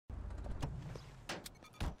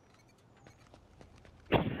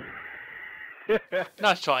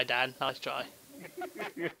Nice try, Dan. Nice try.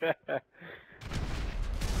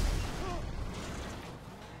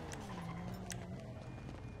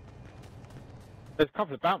 There's a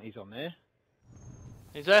couple of bounties on there.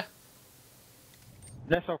 Is there?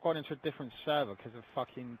 Unless I've gone into a different server because of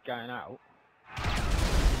fucking going out.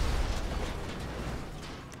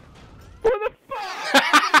 What the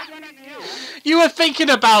fuck? You were thinking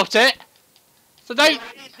about it, so don't.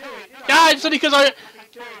 Yeah, it's only because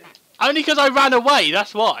I ran away.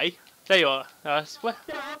 That's why. There you are.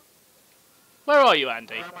 Where are you,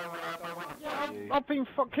 Andy? I've been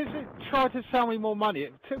because it tried to sell me more money.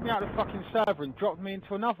 It took me out of the fucking server and dropped me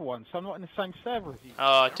into another one, so I'm not in the same server as you.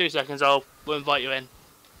 Oh, 2 seconds. We'll invite you in.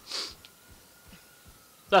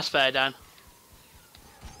 That's fair, Dan.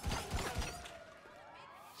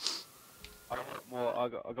 I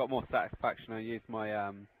got more satisfaction. I used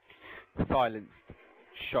my silenced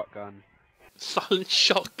shotgun. Silent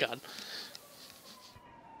shotgun.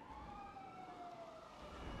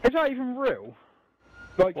 Is that even real?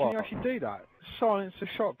 Like, What? can you actually do that? Silence a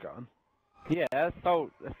shotgun? Yeah,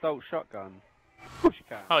 assault shotgun. Of course you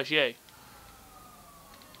can. Oh, it's you.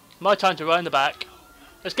 My time to run in the back.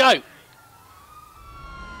 Let's go.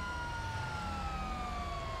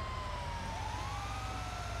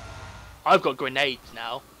 I've got grenades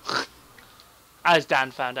now. As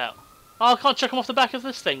Dan found out. Oh, I can't chuck them off the back of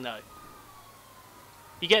this thing, though.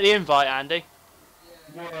 You get the invite, Andy.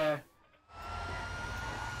 Yeah.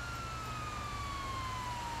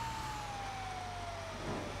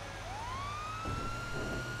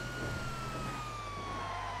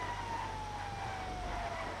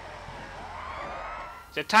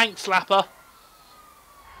 It's a tank slapper.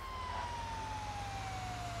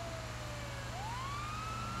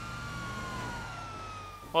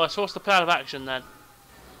 Well, so what's the plan of action then?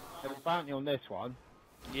 There's a bounty on this one.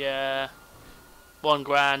 Yeah. 1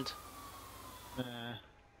 grand. Uh,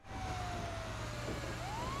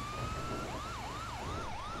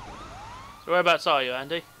 So whereabouts are you,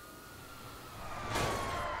 Andy?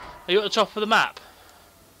 Are you at the top of the map?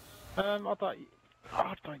 I don't know.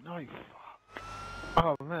 Fuck.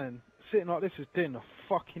 Oh man, sitting like this is doing a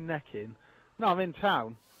fucking neck in. No, I'm in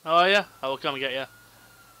town. Oh yeah? I will come and get you.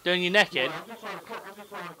 Doing your neck in? I'm just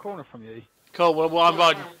around the corner from you. Cool, well I'm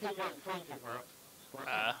riding.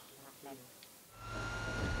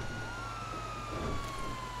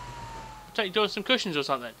 Take you doing some cushions or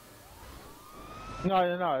something?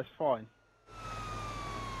 No, it's fine.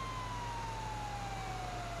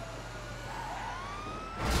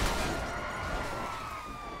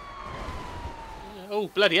 Oh,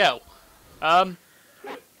 bloody hell. Did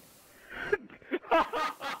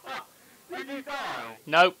you die?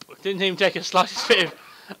 Nope, didn't even take a slightest bit of...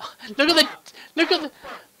 Look at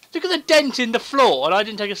the dent in the floor, and I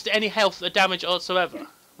didn't take any health or damage whatsoever.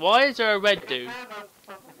 Why is there a red dude?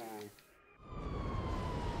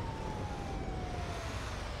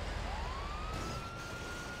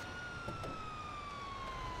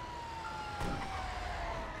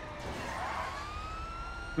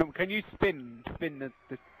 Look, can you spin the...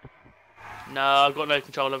 No, I've got no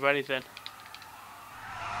control over anything.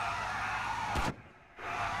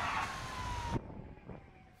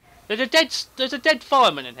 There's a dead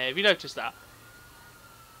fireman in here. Have you noticed that?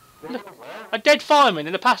 Look, a dead fireman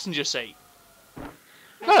in the passenger seat.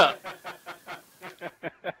 Look.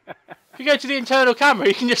 If you go to the internal camera,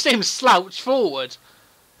 you can just see him slouch forward.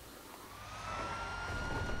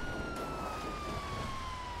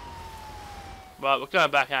 Right, we're going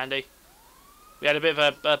back, Andy. We had a bit of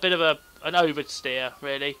an oversteer,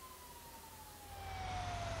 really.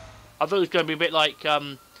 I thought it was going to be a bit like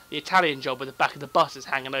the Italian job with the back of the bus is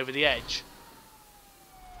hanging over the edge.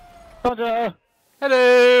 Roger.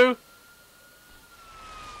 Hello.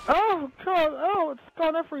 Oh god! Oh, it's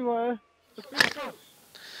gone everywhere.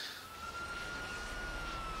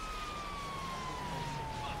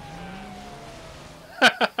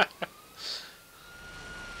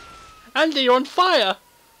 Andy, you're on fire.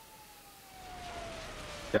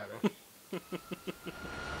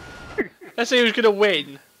 Let's see who's gonna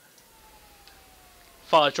win.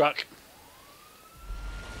 Fire truck.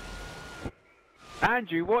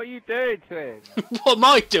 Andrew, what are you doing to him? What am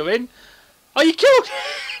I doing? Oh, you killed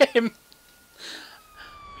him!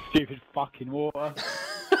 Stupid fucking water.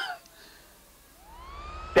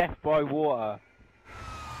 Death by water.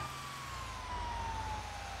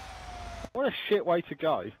 What a shit way to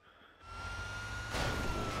go.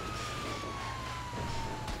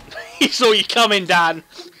 He saw you coming, Dan.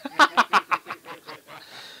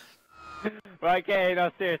 Right, get in,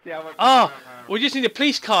 no, seriously. Oh, we just need a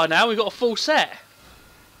police car now. We've got a full set.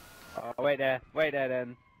 Oh, wait there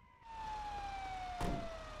then.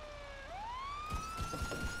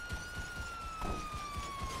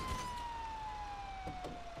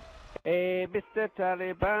 Hey, Mr.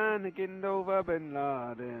 Taliban, again over Bin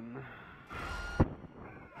Laden.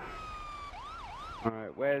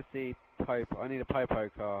 Alright, where's the pipe? I need a Popo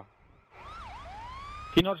car.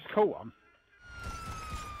 Can you not just call one?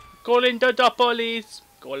 Calling the police.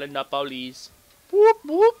 Calling the police. Whoop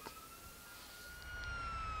whoop.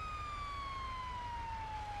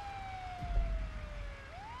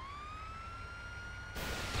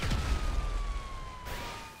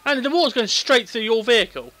 And the water's going straight through your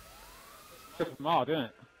vehicle. It's mad, isn't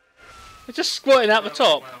it? It's just squirting out the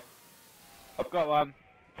top. I've got one.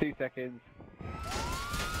 2 seconds.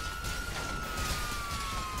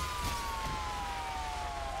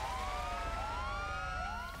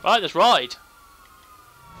 Right, let's ride.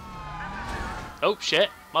 Oh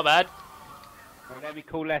shit, my bad. Well, let me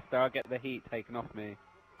call Lester, I'll get the heat taken off me.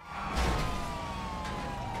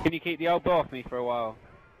 Can you keep the old boy off me for a while?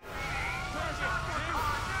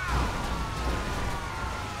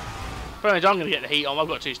 Pretty much I'm going to get the heat on. I've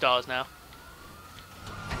got 2 stars now.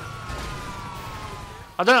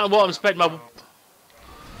 I don't know what I'm expecting my...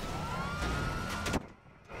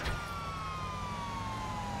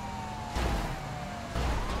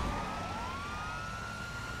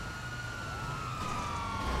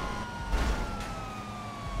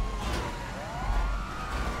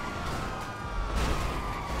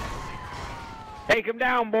 Take him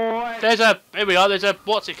down, boy! There's a... Here we are. There's a...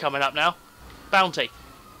 What's it coming up now? Bounty.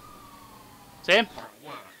 See him?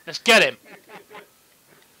 Let's get him.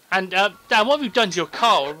 And, Dan, what have you done to your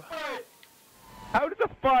car? How does a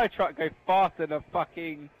fire truck go faster than a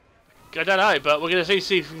fucking... I don't know, but we're going to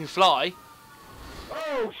see if we can fly.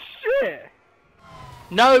 Oh, shit!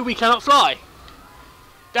 No, we cannot fly.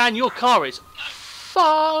 Dan, your car is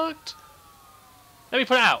fucked. Let me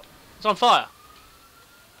put it out. It's on fire.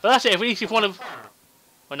 But that's it. If we need to one of...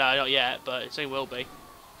 Well, no, not yet, but it soon will be.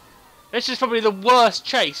 This is probably the worst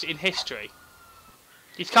chase in history.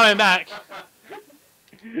 He's coming back.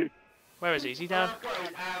 Where is he? Is he down?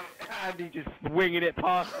 Andy just winging it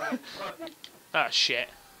past us. Ah, shit.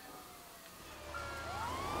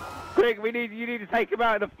 Quick, you need to take him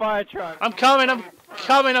out of the fire truck. I'm coming, I'm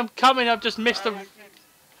coming. I've just missed the...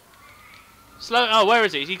 Slow... Oh, where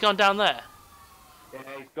is he? Has he gone down there? Yeah,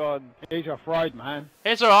 he's gone. He's off-road, man.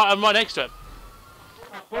 It's alright, I'm right next to him.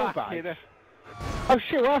 Full bag. Oh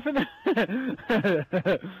shit, what happened?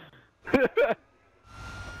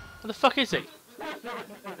 Where the fuck is he?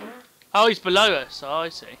 Oh, he's below us. Oh, I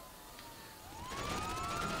see.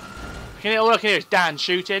 All I can hear is Dan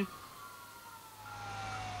shooting.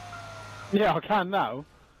 Yeah, I can now.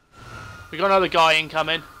 We got another guy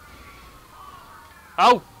incoming.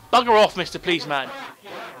 Oh, bugger off, Mr. Policeman.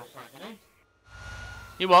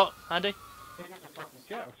 You what, Andy?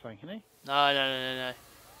 Yeah, I was thinking he. No.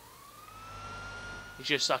 He's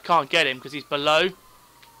just, I can't get him because he's below.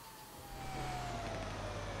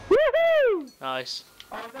 Woohoo! Nice.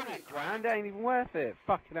 Oh, grand, that ain't even worth it.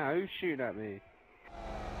 Fucking hell, who's shooting at me?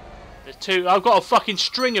 There's 2. I've got a fucking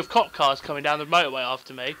string of cop cars coming down the motorway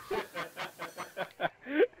after me.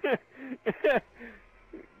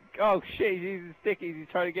 Oh shit, he's using stickies, he's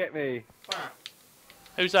trying to get me.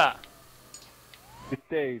 Who's that? This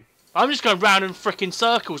dude. I'm just going round in frickin'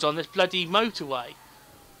 circles on this bloody motorway.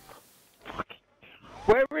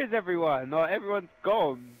 Where is everyone? Like, everyone's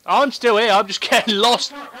gone. I'm still here, I'm just getting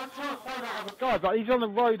lost. God, but he's on the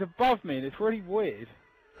road above me and it's really weird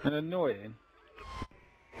and annoying.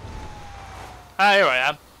 Ah, here I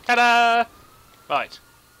am. Ta-da! Right.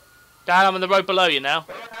 Dan, I'm on the road below you now.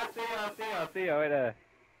 I'll see you, right there.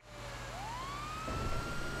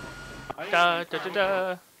 Da da da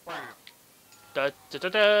da. Da da da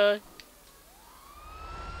da.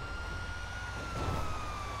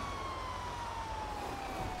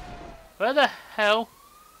 Where the hell?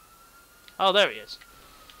 Oh, there he is.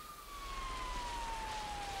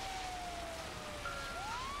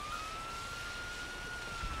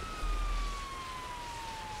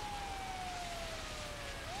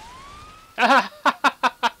 Hello!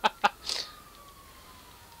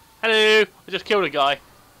 I just killed a guy.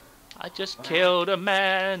 I just killed a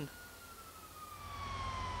man.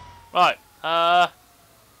 Right,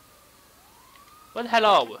 where the hell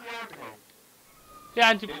are we?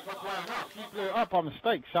 Yeah, Andrew. You blew it up by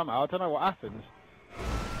mistake somehow, I don't know what happened.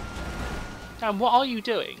 Dan, what are you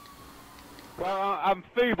doing? Well, I'm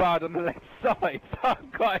foobarred on the left side, so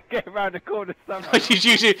I've got to get around the corner somehow. He's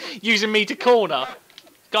using me to corner.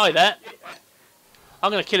 Guy there. I'm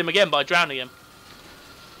going to kill him again by drowning him.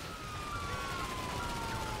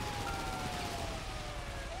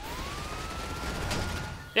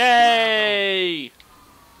 Yay!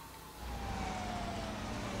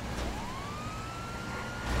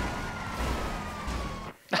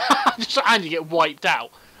 I just saw Andy get wiped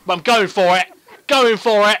out. But I'm going for it. Going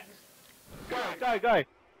for it. Go.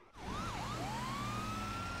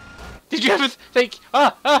 Did you ever think,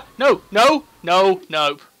 no, nope.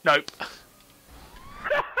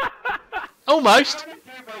 Almost.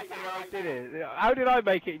 How did I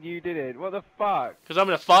make it and you didn't? What the fuck? Because I'm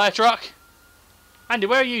in a fire truck. Andy,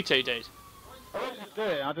 where are you two, dude? I didn't do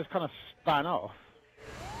it, I just kind of span off.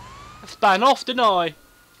 I span off, didn't I?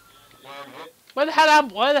 Where the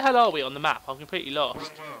hell are we on the map? I'm completely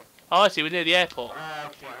lost. Oh, I see, we're near the airport.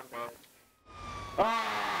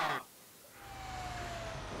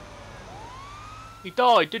 He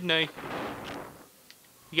died, didn't he?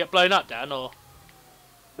 You get blown up, Dan, or?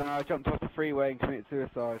 No, I jumped off the freeway and committed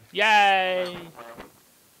suicide. Yay!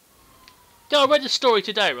 Yeah, I read a story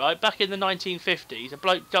today, right? Back in the 1950s, a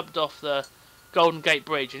bloke jumped off the Golden Gate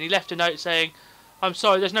Bridge and he left a note saying, "I'm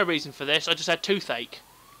sorry, there's no reason for this, I just had toothache."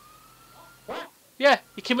 What? Yeah,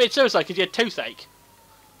 he committed suicide because he had toothache.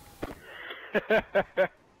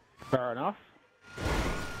 Fair enough.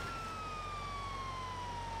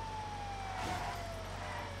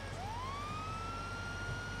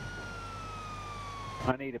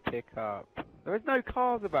 I need a pickup. There is no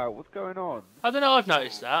cars about. What's going on? I don't know, I've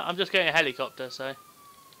noticed that. I'm just getting a helicopter, so...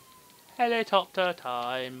 Helicopter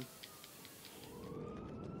time.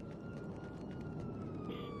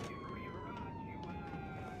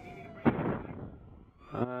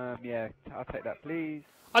 Yeah, I'll take that, please.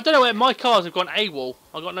 I don't know where my cars have gone AWOL.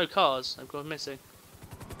 I've got no cars. I've gone missing.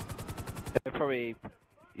 They're probably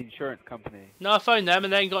insurance company. No, I phoned them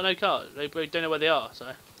and they ain't got no cars. They don't know where they are,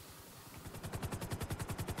 so...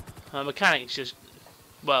 My mechanic's just,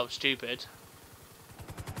 well, stupid.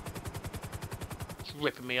 It's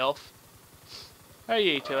ripping me off. How are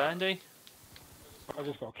you two, Andy? I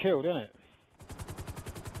just got killed, innit?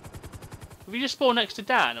 Have you just spawned next to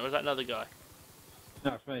Dan, or is that another guy?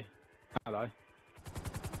 No, it's me. Hello.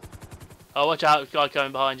 Oh, watch out, there's a guy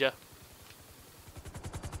coming behind you.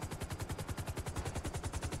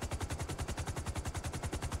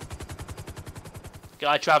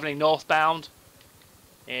 Guy travelling northbound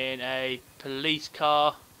in a police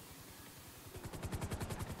car.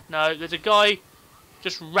 No, there's a guy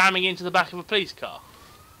just ramming into the back of a police car.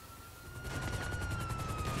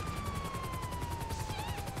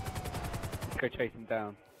 Go chase him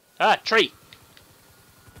down. Ah, tree!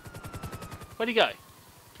 Where'd he go?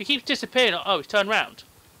 He keeps disappearing. Oh, he's turned round.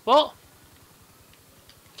 What?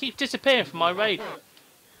 He keeps disappearing from my radar.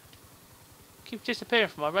 Keeps disappearing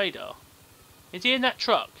from my radar. Is he in that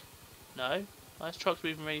truck? No. Oh, this truck's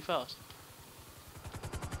moving really fast.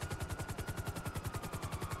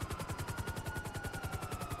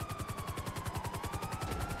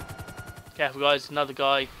 Careful, guys. Another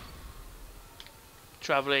guy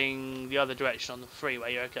travelling the other direction on the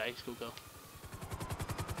freeway. You're okay. It's cool.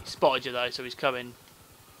 He spotted you though, so he's coming.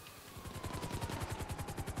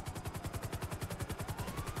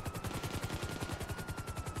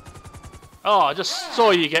 Oh, I just saw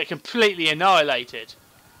you get completely annihilated.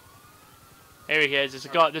 Here he is. There's a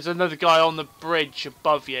guy. There's another guy on the bridge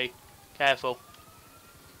above you. Careful.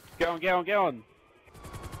 Get on.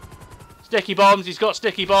 Sticky bombs. He's got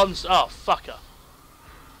sticky bombs. Oh, fucker.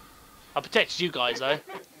 I protected you guys though.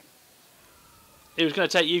 He was going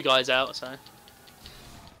to take you guys out, so.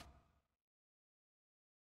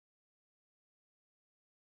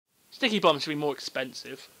 Sticky bombs should be more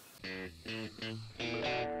expensive.